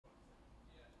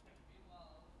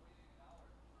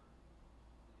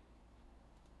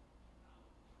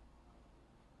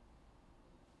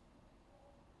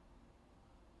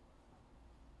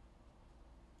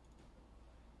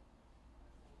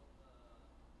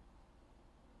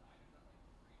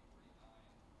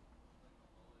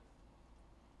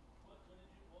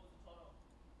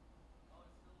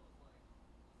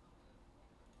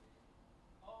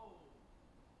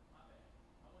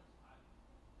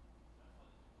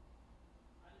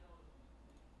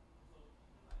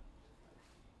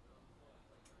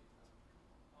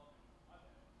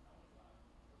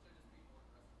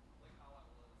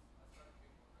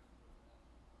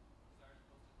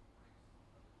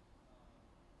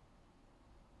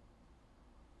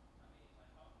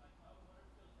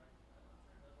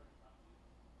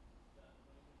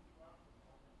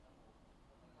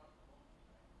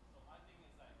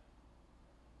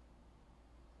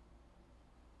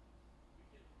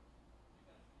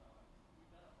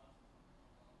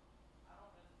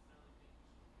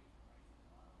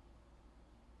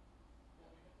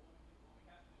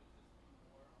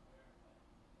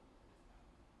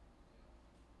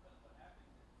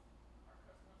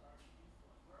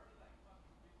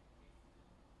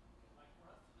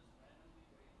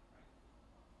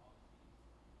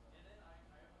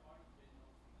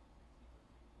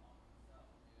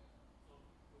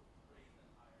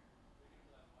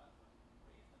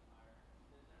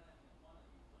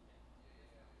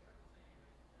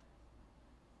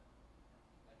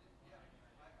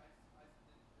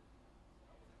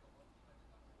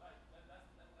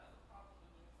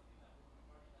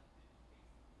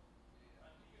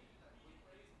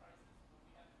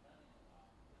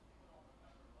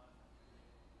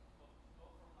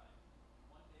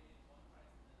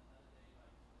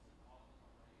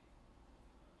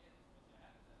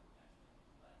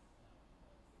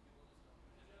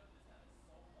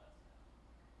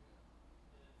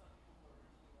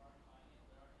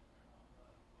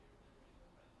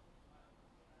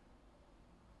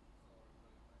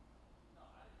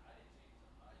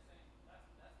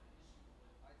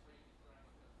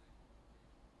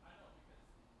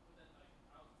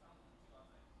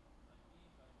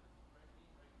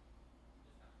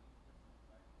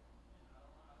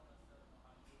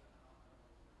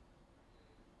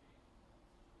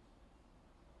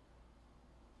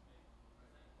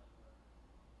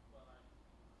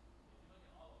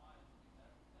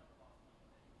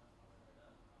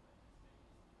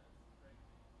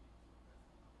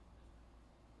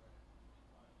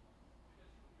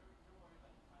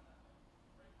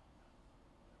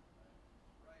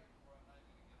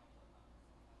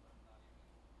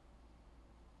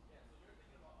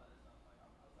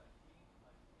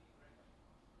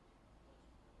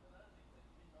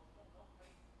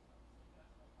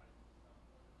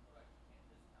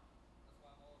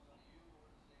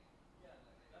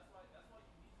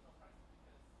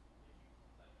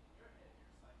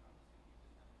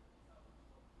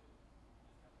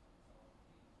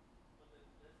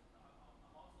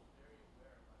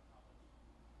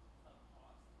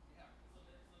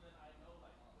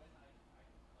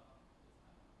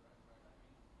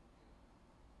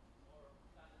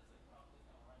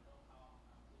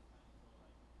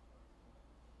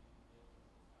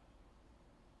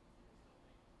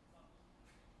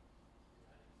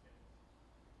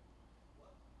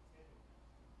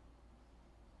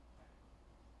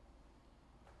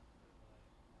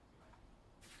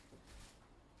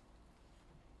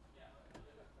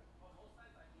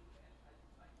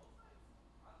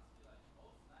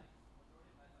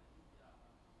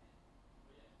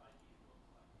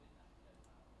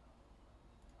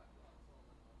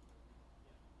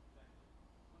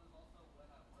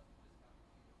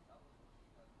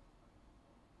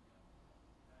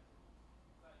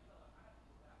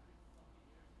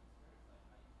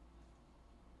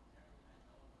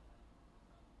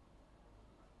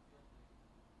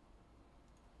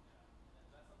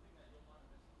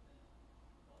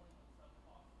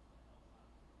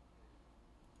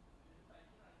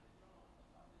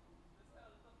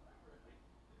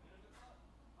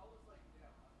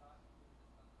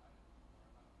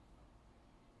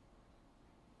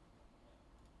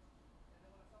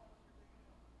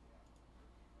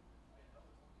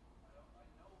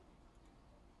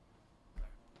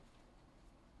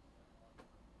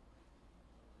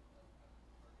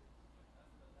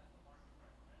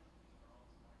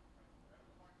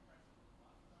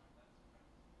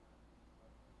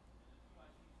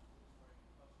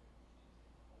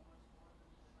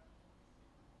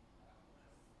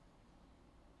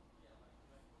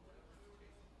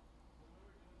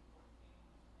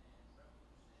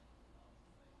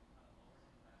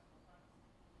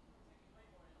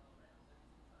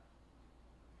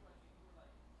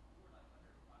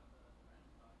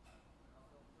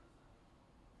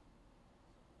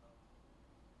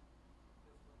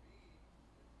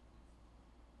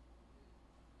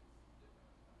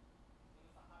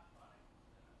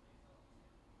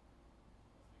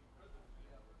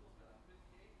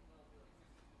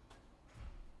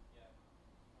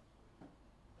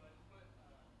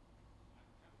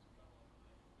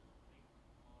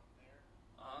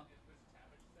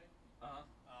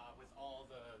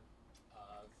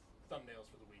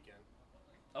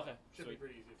Okay. Should Sweet. be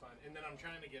pretty easy to find. And then I'm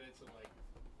trying to get it so like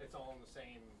it's all in the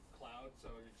same cloud, so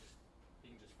you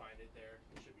can just find it there.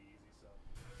 It should be easy. So,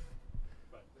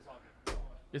 but it's all good. It's all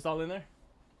right. It's all in there.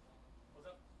 What's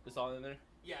up? It's all in there.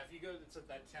 Yeah, if you go, it's at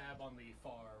that tab on the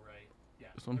far right. Yeah,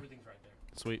 This one. everything's right there.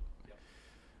 Sweet. Yep.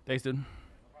 Thanks, dude. Yeah,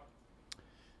 no problem.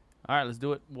 All right, let's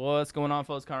do it. What's going on,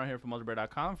 folks? Conor here from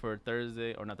Mojobreak.com for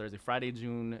Thursday, or not Thursday, Friday,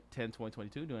 June 10,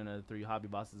 2022. Doing a 3 hobby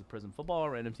bosses of Prizm football.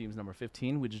 Random teams number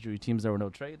 15. We just drew teams that were no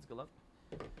trades. Good luck.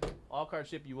 All card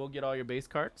ship, you will get all your base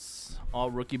cards. All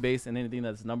rookie base and anything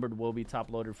that's numbered will be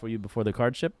top loaded for you before the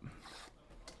card ship.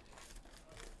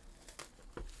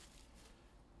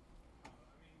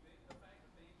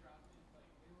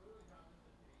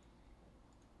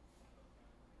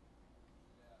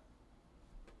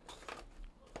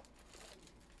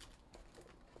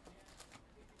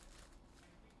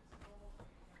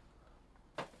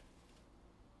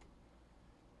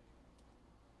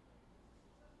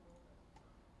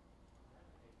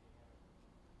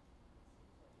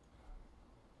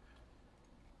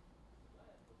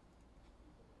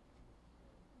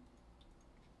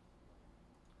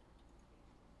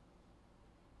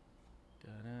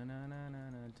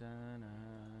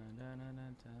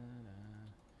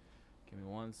 Give me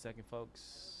 1 second,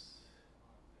 folks.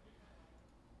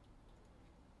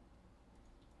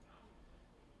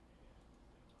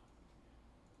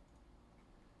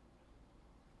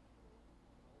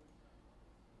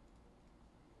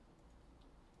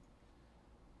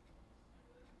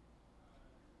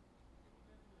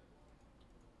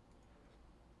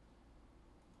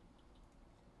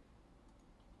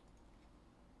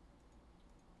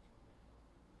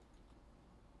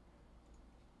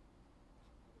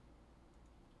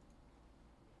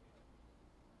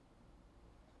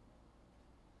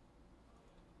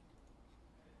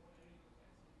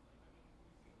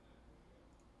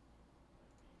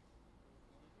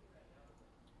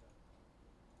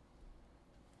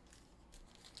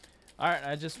 All right,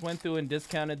 I just went through and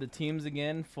discounted the teams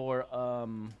again for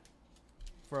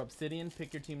Obsidian.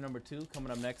 Pick your team number 2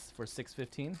 coming up next for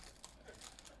 615.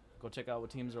 Go check out what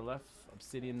teams are left.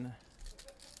 Obsidian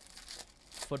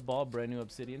football, brand new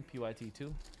Obsidian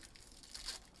PYT2.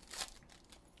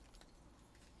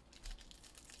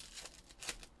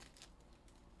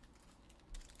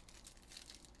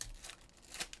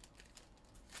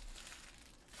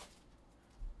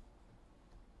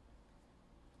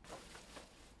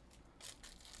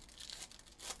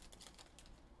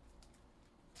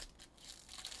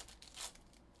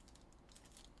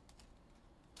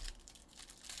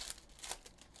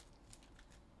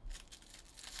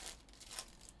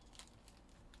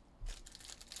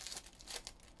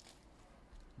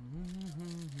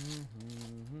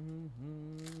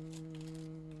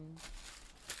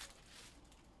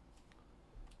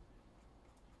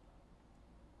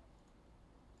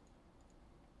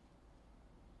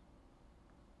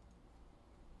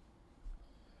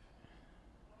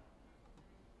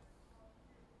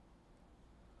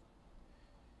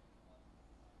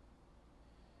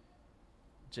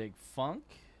 Jake Funk.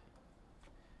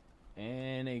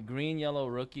 And a green-yellow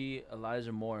rookie,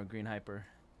 Elijah Moore, green hyper.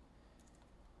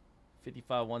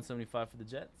 55, 175 for the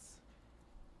Jets.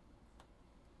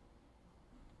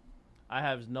 I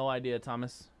have no idea,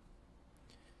 Thomas.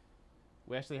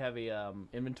 We actually have a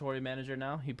inventory manager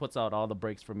now. He puts out all the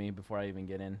breaks for me before I even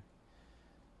get in.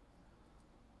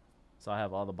 So I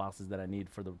have all the boxes that I need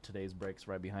for today's breaks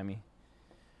right behind me.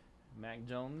 Mac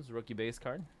Jones, rookie base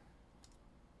card.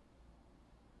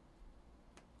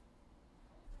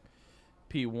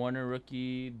 P. Warner,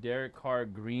 rookie. Derek Carr,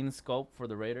 green scope for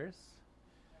the Raiders.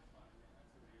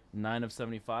 9 of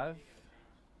 75.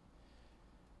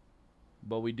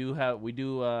 But we do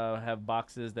have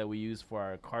boxes that we use for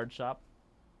our card shop.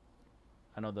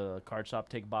 I know the card shop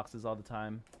take boxes all the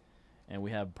time, and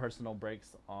we have personal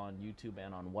breaks on YouTube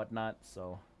and on whatnot.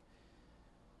 So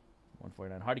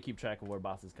 149. Hard to keep track of where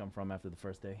boxes come from after the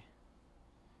first day.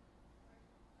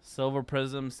 Silver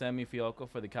Prizm, Sammy Fioco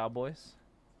for the Cowboys.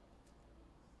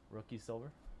 Rookie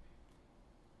silver.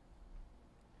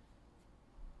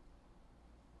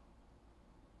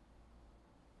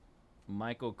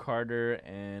 Michael Carter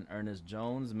and Ernest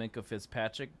Jones. Minka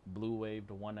Fitzpatrick, blue wave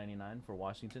to 199 for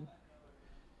Washington.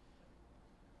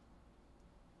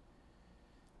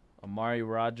 Amari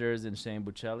Rogers and Shane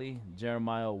Buccelli.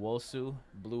 Jeremiah Wosu,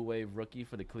 blue wave rookie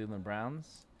for the Cleveland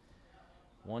Browns.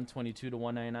 122 to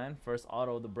 199. First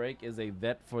auto of the break is a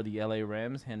vet for the LA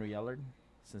Rams, Henry Ellard.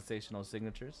 Sensational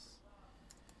signatures.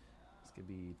 This could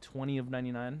be 20 of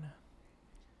 99.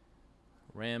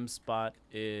 Rams spot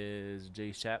is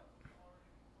Jay Schapp.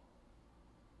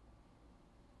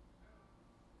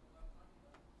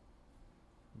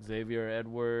 Xavier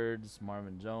Edwards,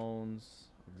 Marvin Jones,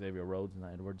 Xavier Rhodes,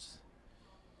 not Edwards.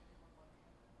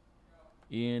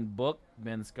 Ian Book,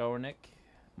 Ben Skoranek,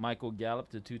 Michael Gallup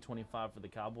to 225 for the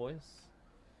Cowboys.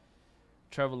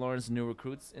 Trevor Lawrence, new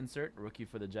recruits insert, rookie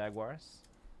for the Jaguars.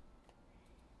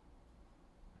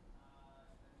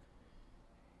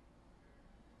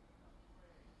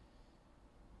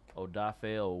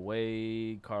 Odafe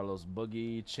Oweh, Carlos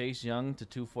Boogie, Chase Young to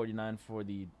 249 for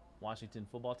the Washington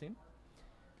football team.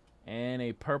 And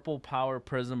a purple power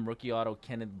prism rookie auto,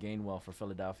 Kenneth Gainwell for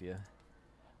Philadelphia.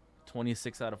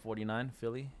 26 out of 49,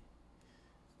 Philly.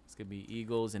 This could be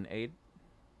Eagles and 8.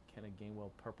 Kenneth Gainwell,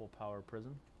 purple power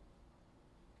prism.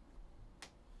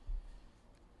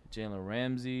 Jalen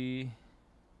Ramsey.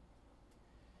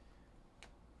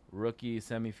 Rookie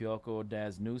Semi Fioco,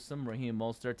 Daz Newsome. Raheem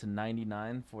Mostert to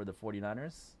 99 for the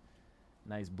 49ers.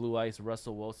 Nice blue ice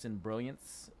Russell Wilson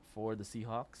brilliance for the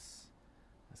Seahawks.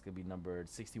 That's going to be numbered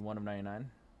 61 of 99.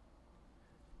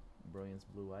 Brilliance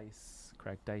blue ice.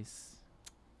 Cracked ice.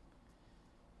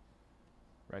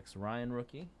 Rex Ryan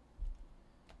rookie.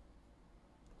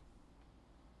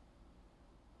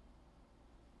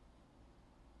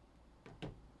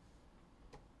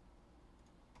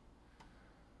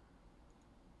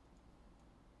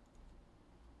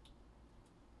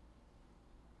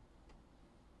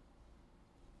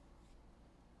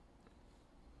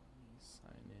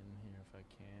 Sign in here if I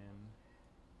can.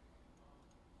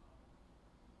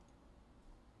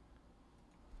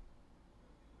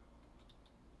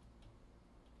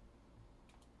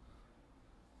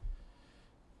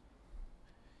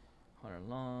 Hunter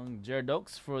Long. Jared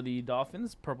Oaks for the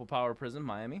Dolphins. Purple Power Prism,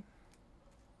 Miami.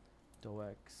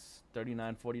 Doex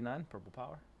 39.49, Purple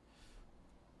Power.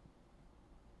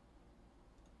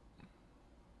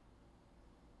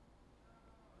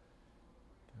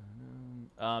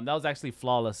 That was actually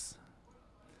Flawless.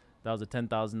 That was a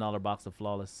 $10,000 box of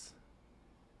Flawless.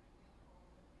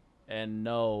 And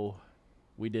no,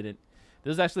 we didn't.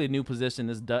 This is actually a new position.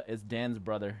 It's Dan's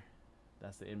brother.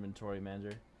 That's the inventory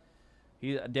manager.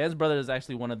 Dan's brother is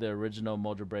actually one of the original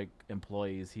Mojobreak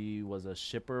employees. He was a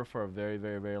shipper for a very,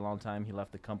 very, very long time. He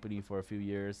left the company for a few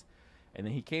years. And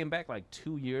then he came back like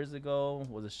 2 years ago,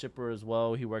 was a shipper as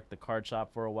well. He worked the card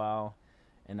shop for a while.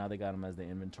 And now they got him as the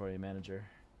inventory manager.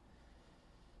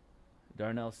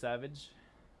 Darnell Savage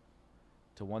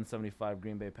to 175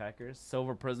 Green Bay Packers.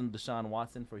 Silver Prism Deshaun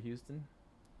Watson for Houston.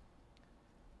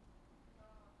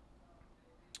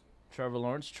 Trevor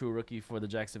Lawrence, true rookie for the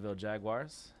Jacksonville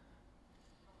Jaguars.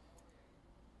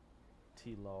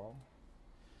 T. Law.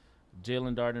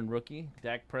 Jalen Darden, rookie.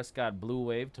 Dak Prescott, blue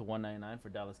wave to 199 for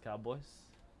Dallas Cowboys.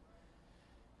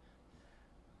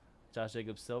 Josh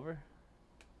Jacobs, silver.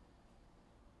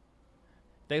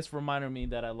 Thanks for reminding me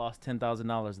that I lost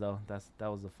 $10,000 though.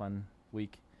 That was a fun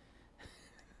week.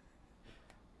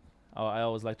 Oh, I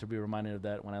always like to be reminded of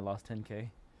that when I lost 10K.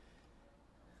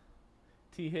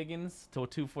 T. Higgins to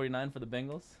 249 for the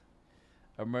Bengals.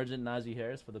 Emergent Najee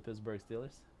Harris for the Pittsburgh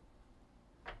Steelers.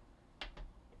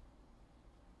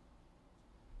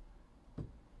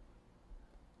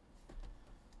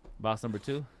 Box number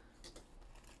 2.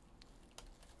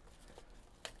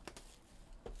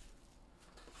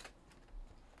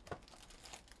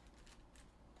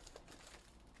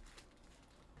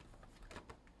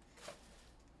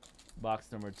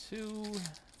 Box number 2.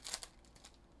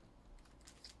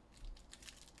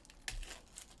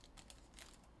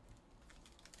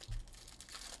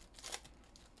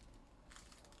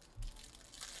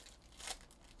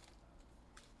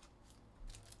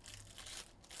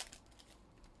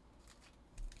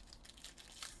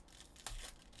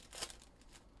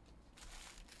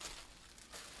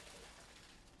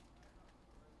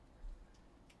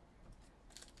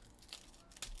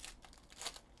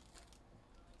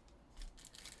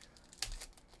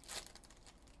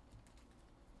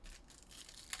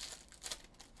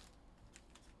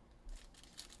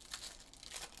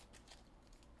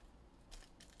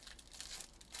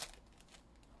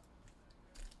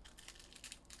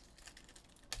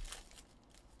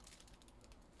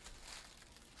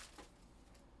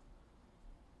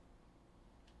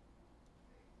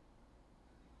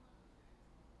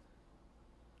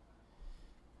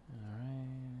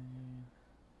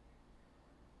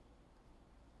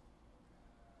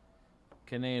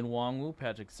 Kene Nwangwu,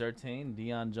 Patrick Surtain,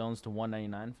 Deion Jones to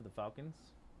 199 for the Falcons.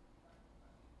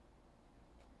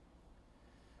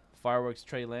 Fireworks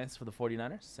Trey Lance for the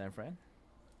 49ers, San Fran.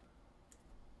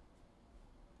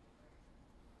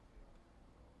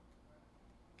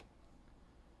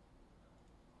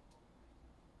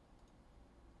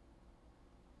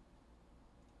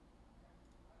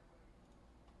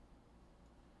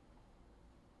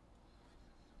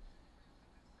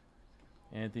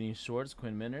 Anthony Schwartz,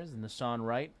 Quinn Minters, and Deshaun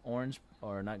Wright, orange,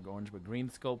 or not orange, but green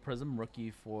scope prism, rookie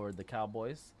for the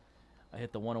Cowboys. I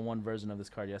hit the 101 version of this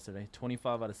card yesterday.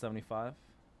 25 out of 75.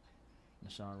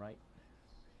 Deshaun Wright.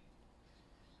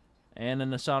 And a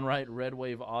Deshaun Wright red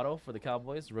wave auto for the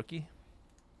Cowboys, rookie.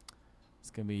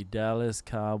 It's going to be Dallas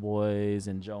Cowboys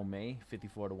and Joe May,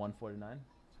 54 to 149.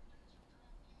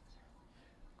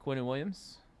 Quentin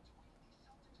Williams.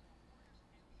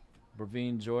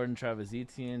 Brevin Jordan, Travis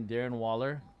Etienne, Darren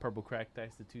Waller, purple crack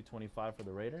text to 225 for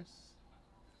the Raiders.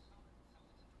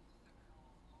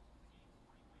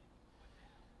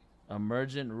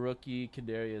 Emergent rookie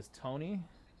Kadarius Toney.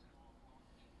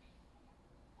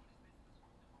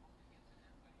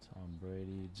 Tom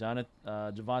Brady.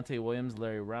 Javonte Williams,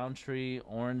 Larry Roundtree,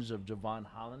 orange of Javon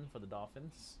Holland for the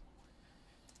Dolphins.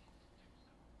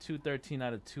 213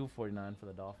 out of 249 for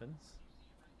the Dolphins.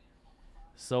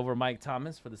 Silver Mike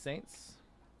Thomas for the Saints.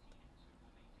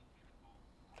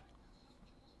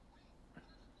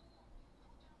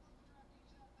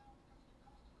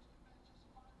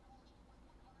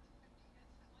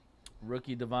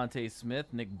 Rookie Devontae Smith,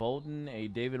 Nick Bolton, a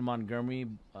David Montgomery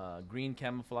green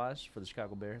camouflage for the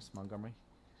Chicago Bears. Montgomery,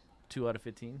 2 out of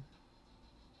 15.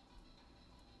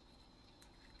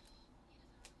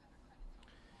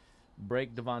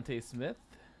 Break Devontae Smith.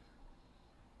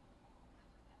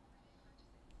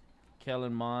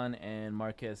 Kellen Mond and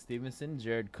Marquez Stevenson.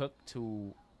 Jared Cook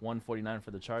to 149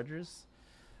 for the Chargers.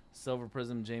 Silver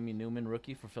Prism Jamie Newman,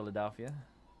 rookie for Philadelphia.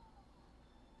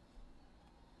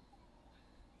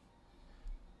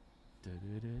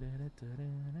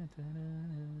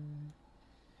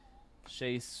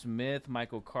 Shea Smith,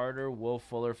 Michael Carter, Will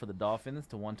Fuller for the Dolphins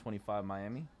to 125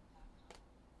 Miami.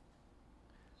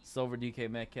 Silver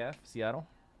DK Metcalf, Seattle.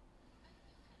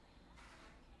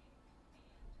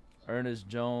 Ernest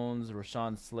Jones,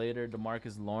 Rashawn Slater,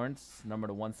 DeMarcus Lawrence, number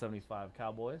to 175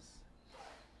 Cowboys.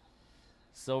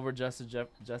 Silver Justin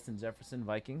Jefferson,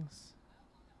 Vikings.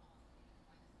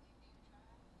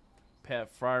 Pat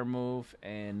Freiermuth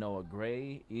and Noah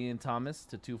Gray. Ian Thomas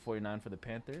to 249 for the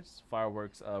Panthers.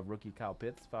 Fireworks of rookie Kyle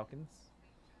Pitts, Falcons.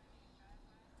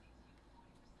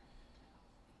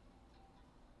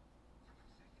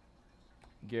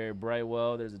 Gary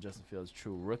Brightwell, there's a Justin Fields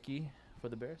true rookie for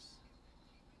the Bears.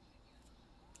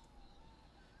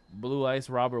 Blue Ice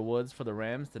Robert Woods for the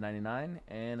Rams to 99.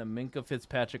 And a Minka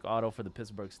Fitzpatrick auto for the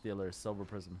Pittsburgh Steelers, Silver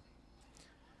Prism.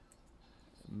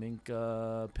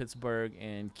 Minka, Pittsburgh,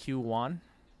 and Q1.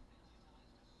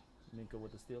 Minka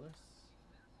with the Steelers.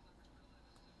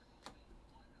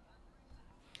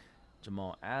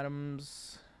 Jamal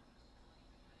Adams.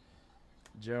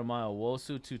 Jeremiah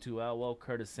Wosu, Tutu Atwell,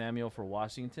 Curtis Samuel for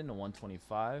Washington to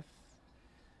 125.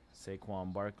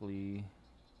 Saquon Barkley.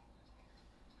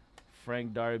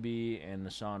 Frank Darby and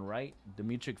Deshaun Wright.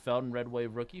 Demetric Felton, red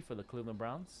wave rookie for the Cleveland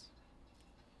Browns.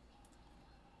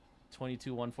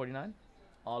 22-149.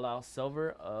 All out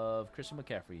silver of Christian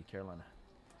McCaffrey, Carolina.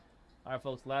 All right,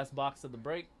 folks, last box of the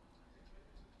break.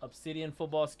 Obsidian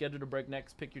football scheduled to break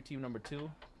next. Pick your team number 2.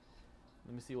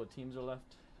 Let me see what teams are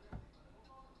left.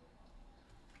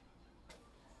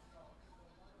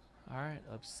 All right,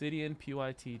 Obsidian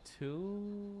PYT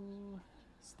 2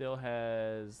 still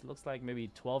has, looks like maybe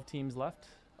 12 teams left.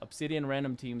 Obsidian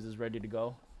random teams is ready to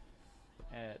go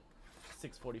at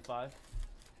 6:45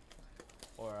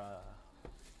 or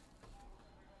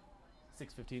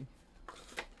 6:15.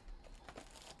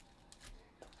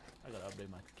 I gotta update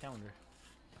my calendar.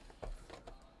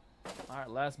 All right,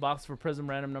 last box for Prizm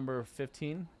random number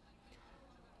 15.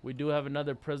 We do have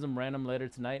another Prizm random later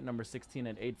tonight, number 16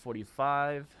 at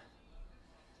 8:45.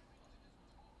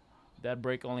 That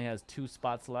break only has 2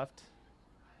 spots left.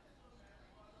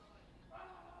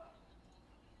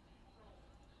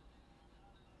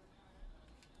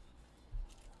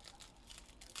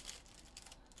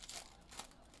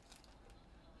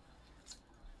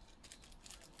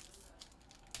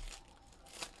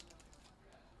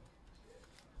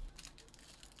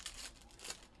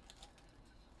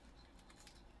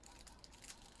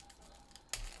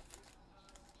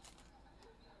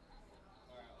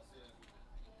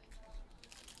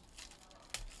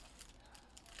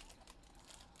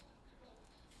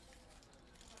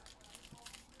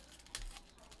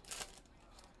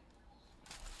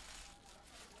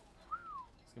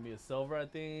 It's going to be a silver, I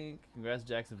think. Congrats,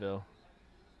 Jacksonville.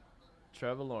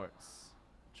 Trevor Lawrence.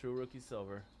 True rookie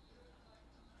silver.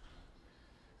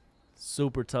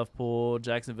 Super tough pull.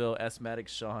 Jacksonville, Asthmatic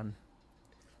Sean.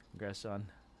 Congrats, Sean.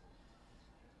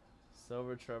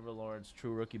 Silver Trevor Lawrence.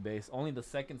 True rookie base. Only the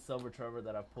second silver Trevor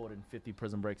that I've pulled in 50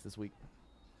 Prizm breaks this week.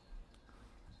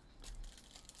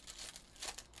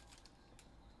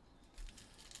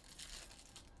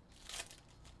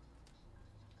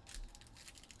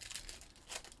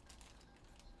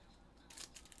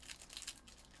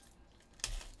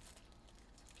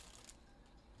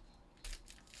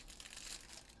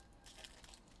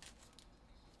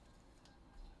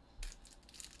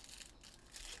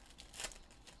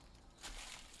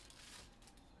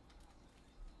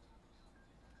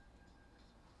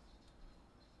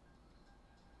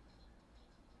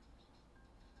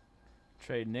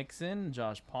 Trey Nixon,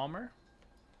 Josh Palmer.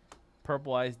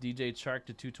 Purple Ice, DJ Chark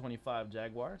to 225,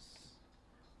 Jaguars.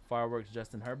 Fireworks,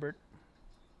 Justin Herbert.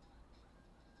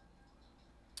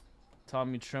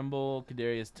 Tommy Tremble,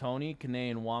 Kadarius Toney,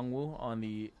 Kane Nwangwu on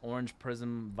the Orange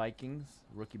Prizm Vikings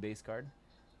rookie base card.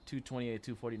 228,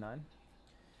 249.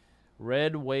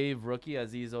 Red Wave rookie,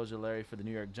 Azeez Ojulari for the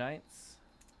New York Giants.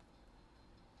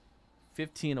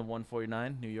 15 of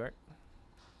 149, New York.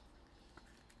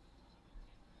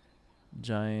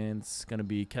 Giants going to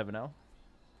be Kevin L.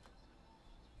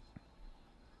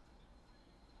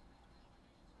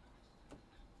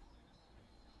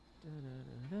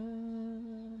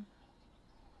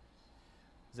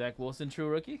 Zach Wilson, true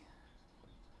rookie.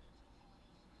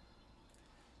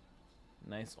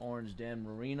 Nice orange Dan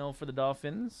Marino for the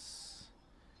Dolphins.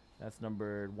 That's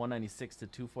numbered 196 to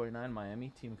 249,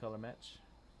 Miami. Team color match.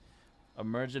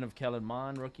 Emergent of Kellen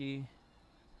Mond, rookie.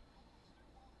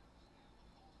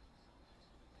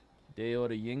 Deo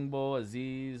to Yingbo,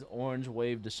 Aziz, Orange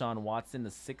Wave, Deshaun Watson to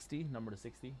 60, number to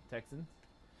 60, Texans.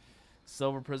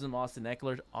 Silver Prizm, Austin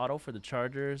Eckler, auto for the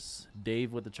Chargers.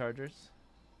 Dave with the Chargers.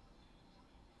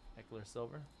 Eckler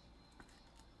silver.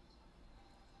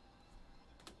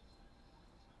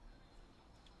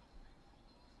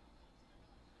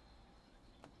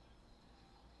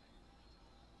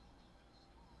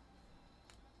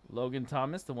 Logan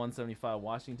Thomas to 175,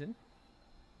 Washington.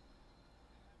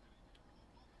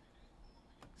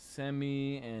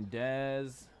 Semi and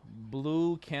Daz.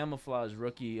 Blue camouflage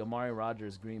rookie, Amari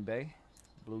Rodgers, Green Bay.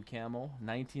 Blue camo,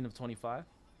 19 of 25.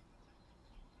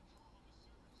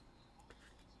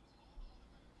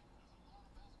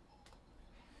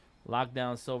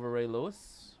 Lockdown silver Ray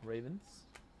Lewis, Ravens.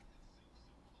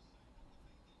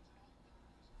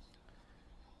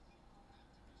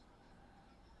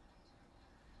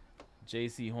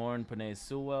 J.C. Horn, Penei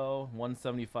Sewell.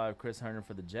 175, Chris Herndon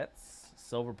for the Jets.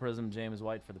 Silver Prizm, James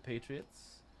White for the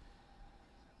Patriots.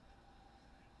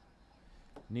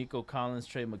 Nico Collins,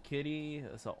 Trey McKitty.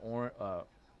 That's a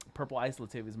purple ice,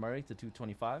 Latavius Murray to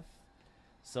 225.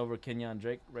 Silver Kenyon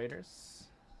Drake, Raiders.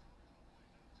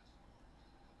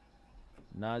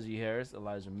 Najee Harris,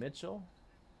 Elijah Mitchell.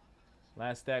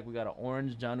 Last stack, we got an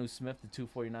orange Jonnu Smith to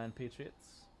 249, Patriots.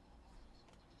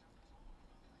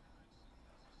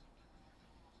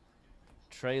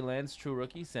 Trey Lance, true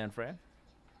rookie, San Fran.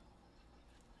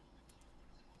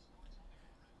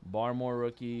 Barmore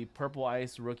rookie, purple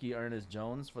ice rookie, Ernest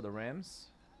Jones for the Rams.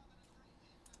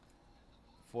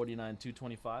 49,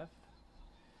 225.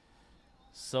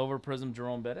 Silver Prizm,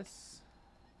 Jerome Bettis.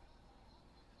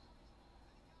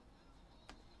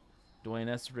 Dwayne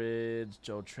Eskridge,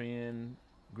 Joe Trian.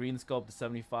 Green Sculpt to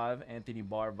 75, Anthony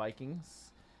Barr,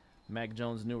 Vikings. Mac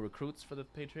Jones, new recruits for the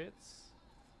Patriots.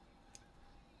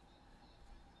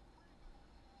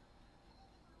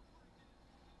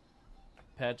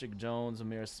 Patrick Jones,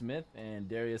 Amir Smith, and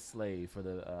Darius Slay for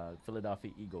the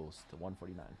Philadelphia Eagles to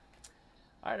 149.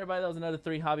 All right, everybody, that was another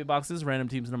 3 hobby boxes. Random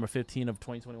teams number 15 of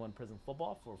 2021 Prizm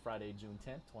Football for Friday, June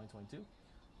 10th, 2022.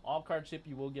 All card chip,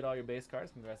 you will get all your base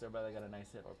cards. Congrats, everybody that got a nice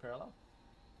hit or parallel.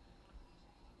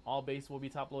 All base will be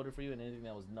top loaded for you, and anything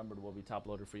that was numbered will be top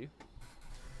loaded for you.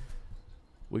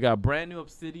 We got brand new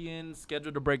Obsidian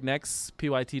scheduled to break next.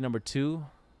 PYT number 2.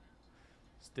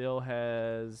 Still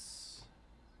has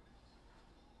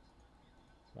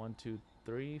 1, 2,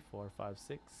 3, 4, 5,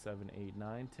 6, 7, 8,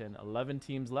 9, 10, 11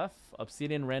 teams left.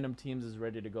 Obsidian random teams is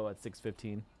ready to go at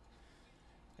 6:15.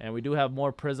 And we do have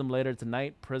more Prizm later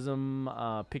tonight.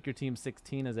 Prizm Pick Your Team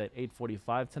 16 is at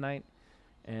 8:45 tonight.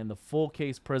 And the full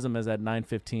case Prizm is at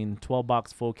 9:15.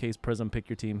 12-box full case Prizm Pick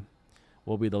Your Team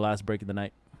will be the last break of the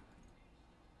night.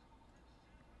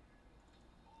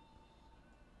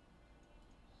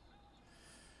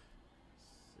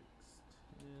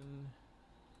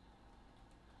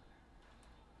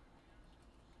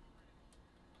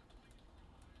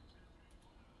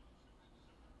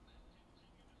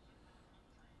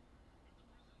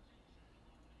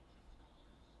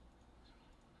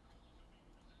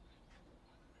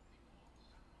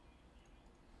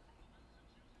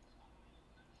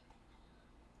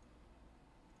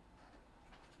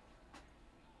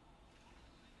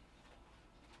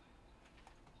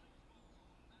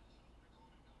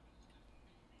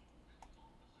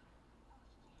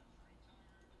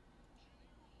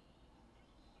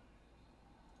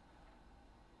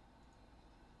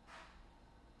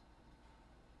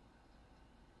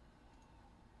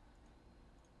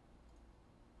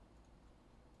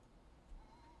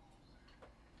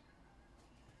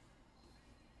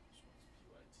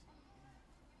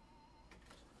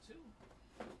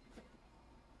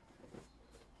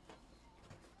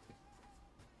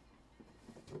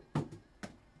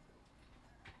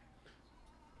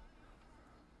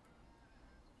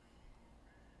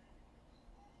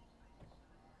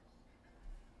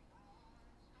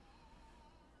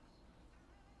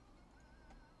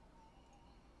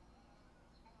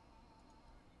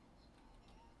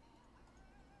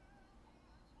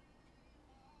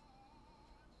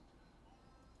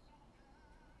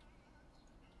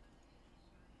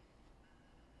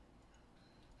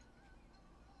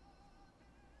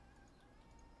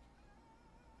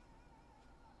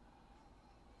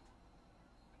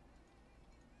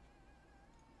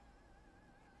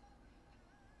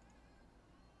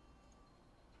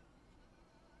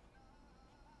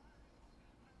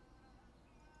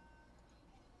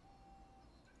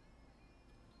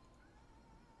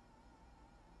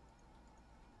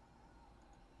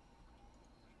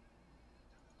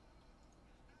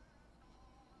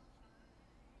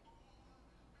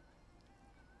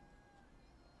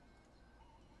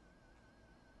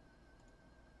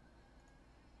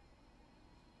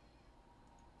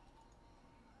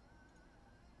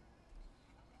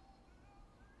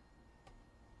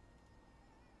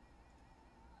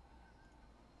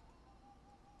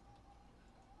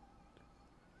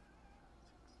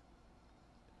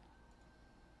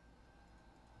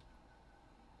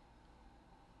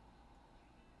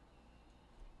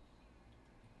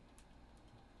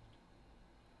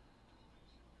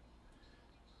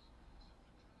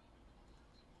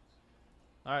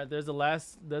 All right, there's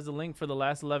a link for the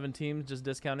last 11 teams just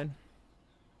discounted.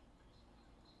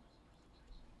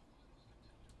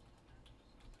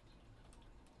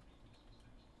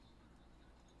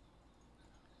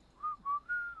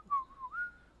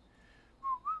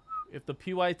 If the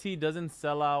PYT doesn't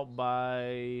sell out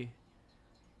by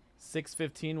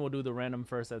 6:15, we'll do the random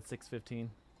first at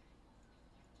 6:15.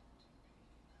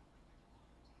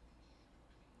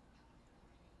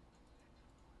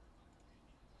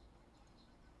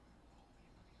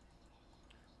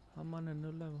 I'm on a new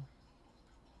level.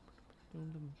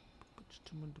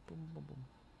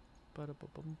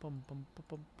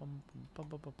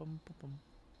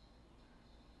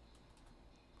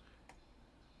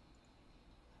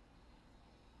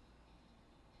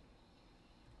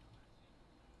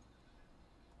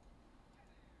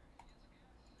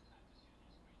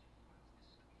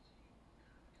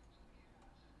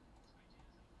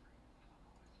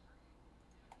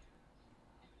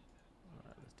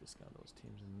 Alright, let's discount those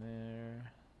teams in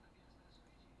there.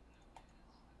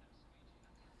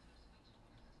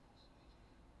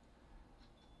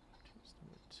 Teams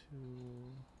number 2.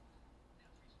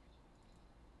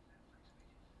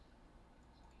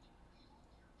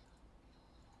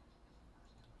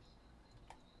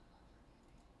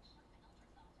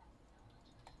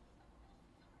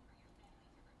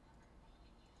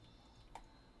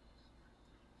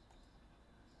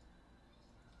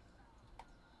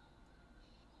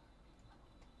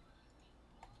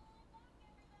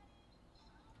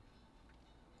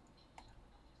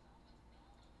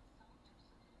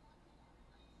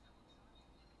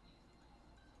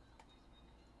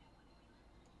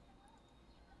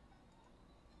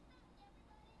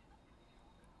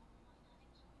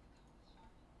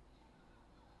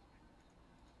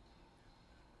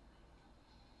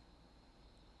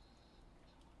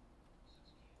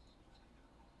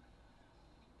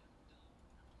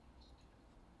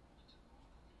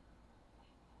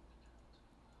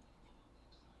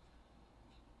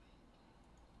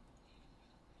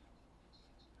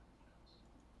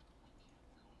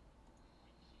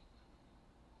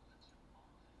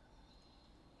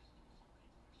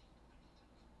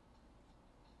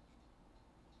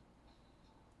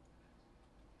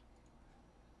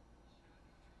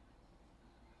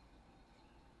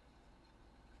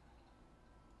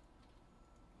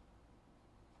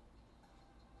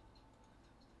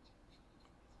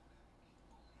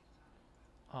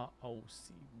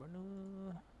 OC,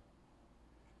 brother.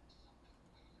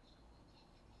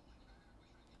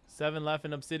 7 left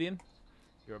in Obsidian.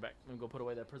 You're back. Let me go put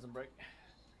away that Prizm break.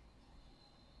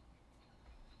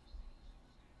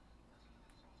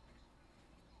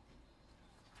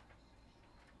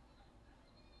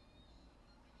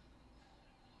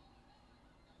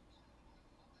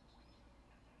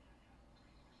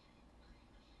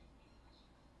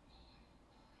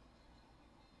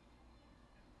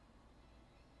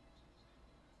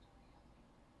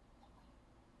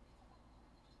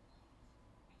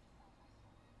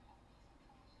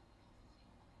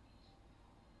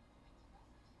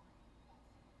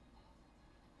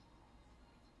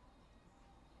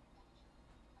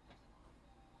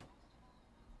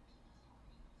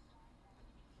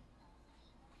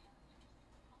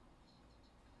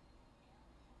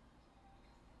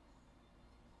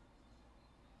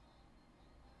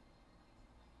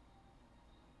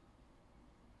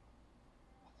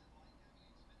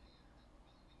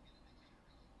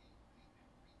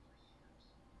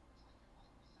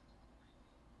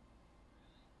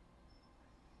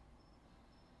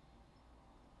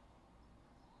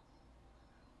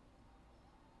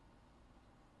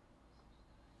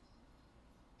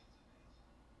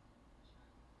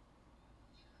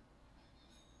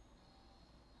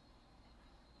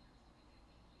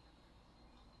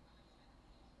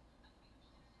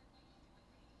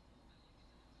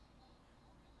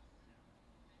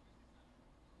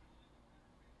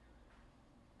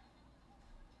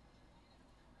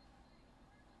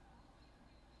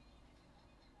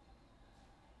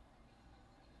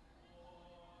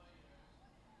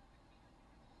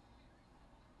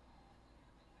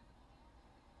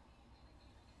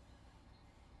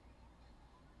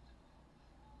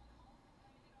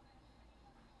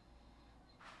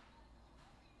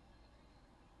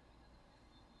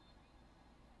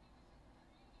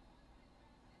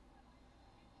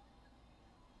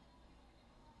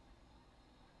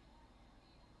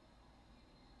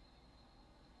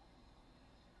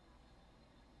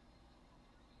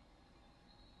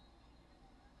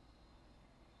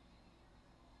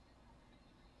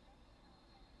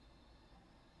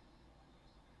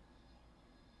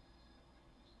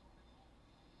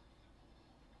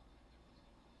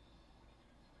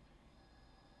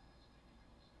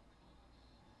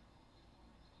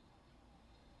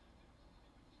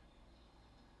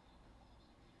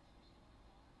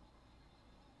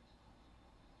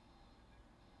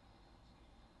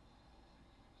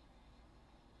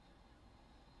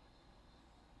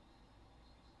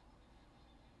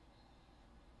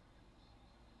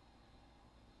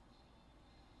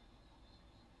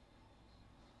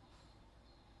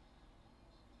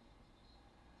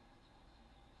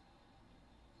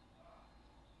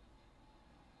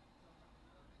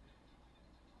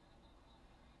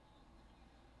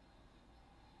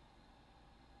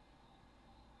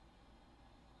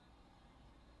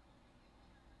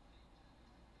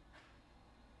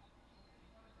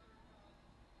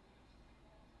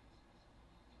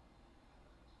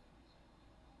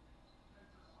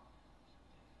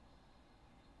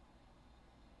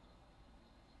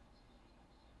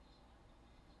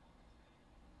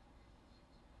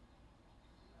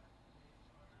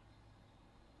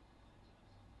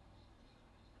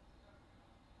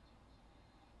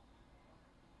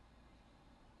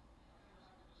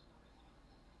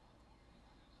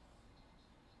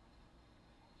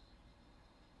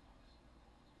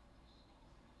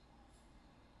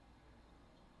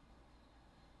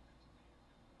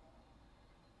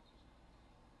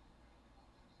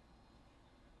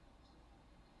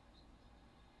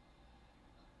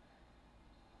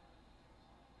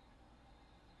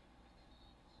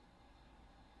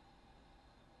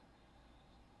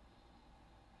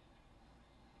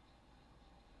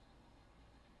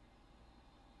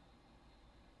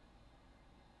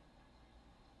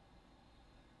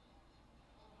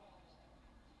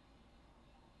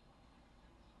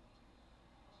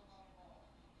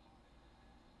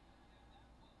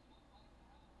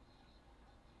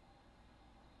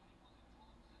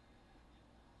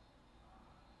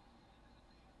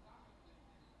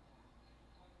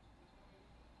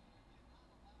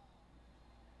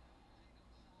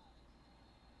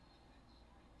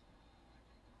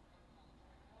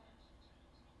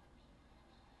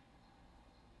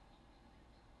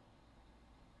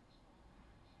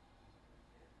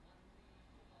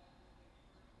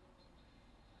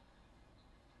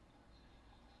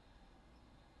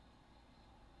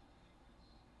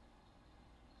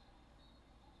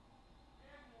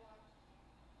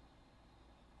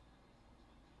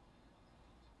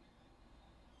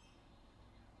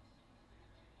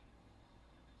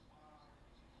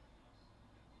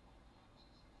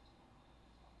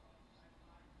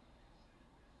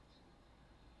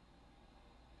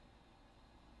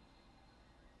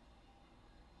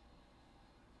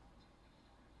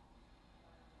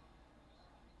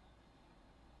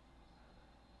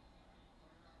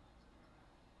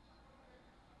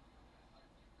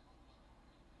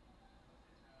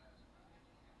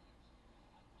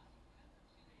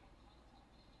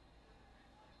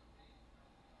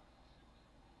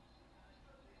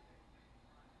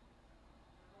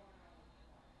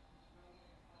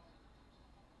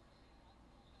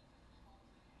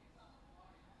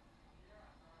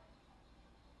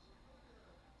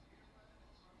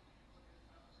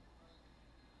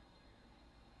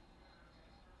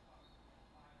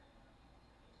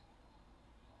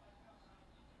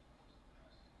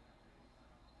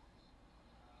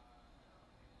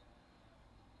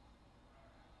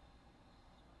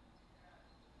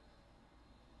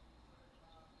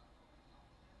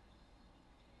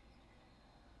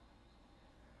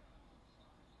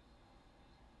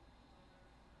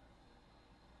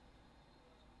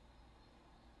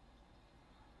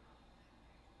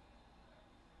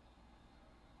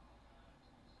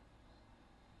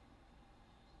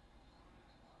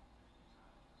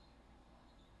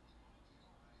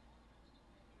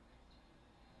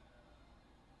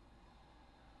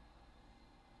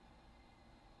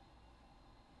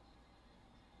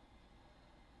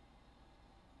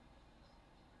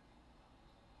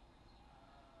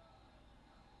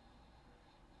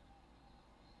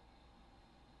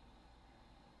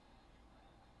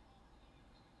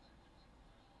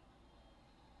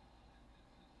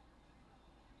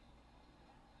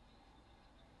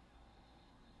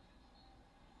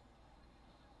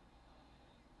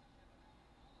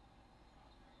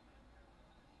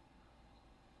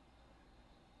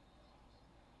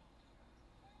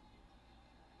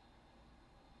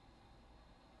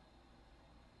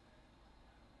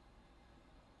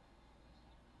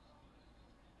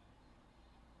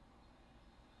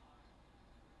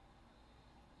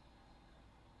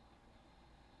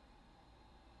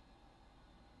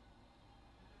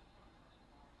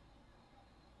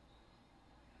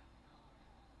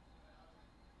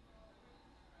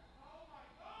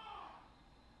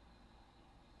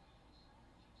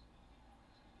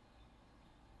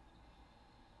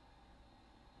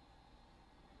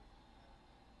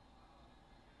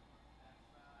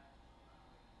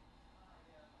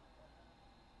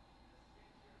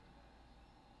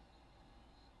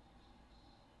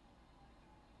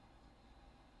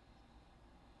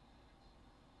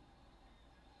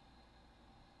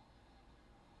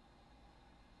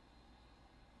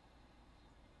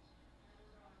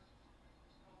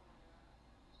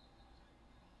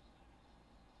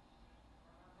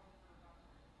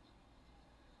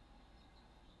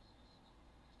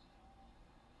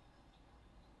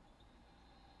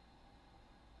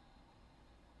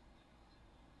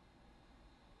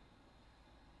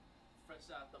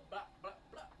 fresh out the blah, blah,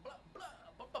 blah, blah, blah,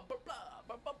 blah, blah, blah,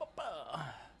 blah, blah, blah, blah.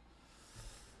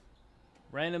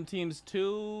 Random teams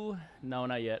 2. No,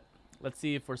 not yet. Let's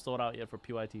see if we're sold out yet for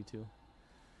PYT 2.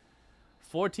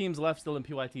 4 teams left still in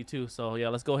PYT 2. So yeah,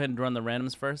 let's go ahead and run the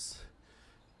randoms first.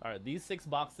 All right, these 6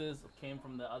 boxes came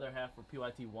from the other half for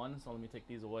PYT 1. So let me take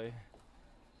these away.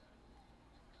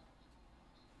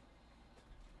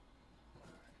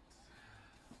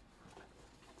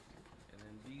 And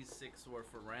then these 6 were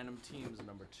for random teams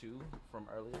number 2 from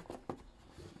earlier.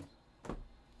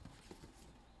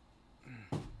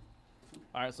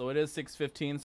 All right, so it is 6:15.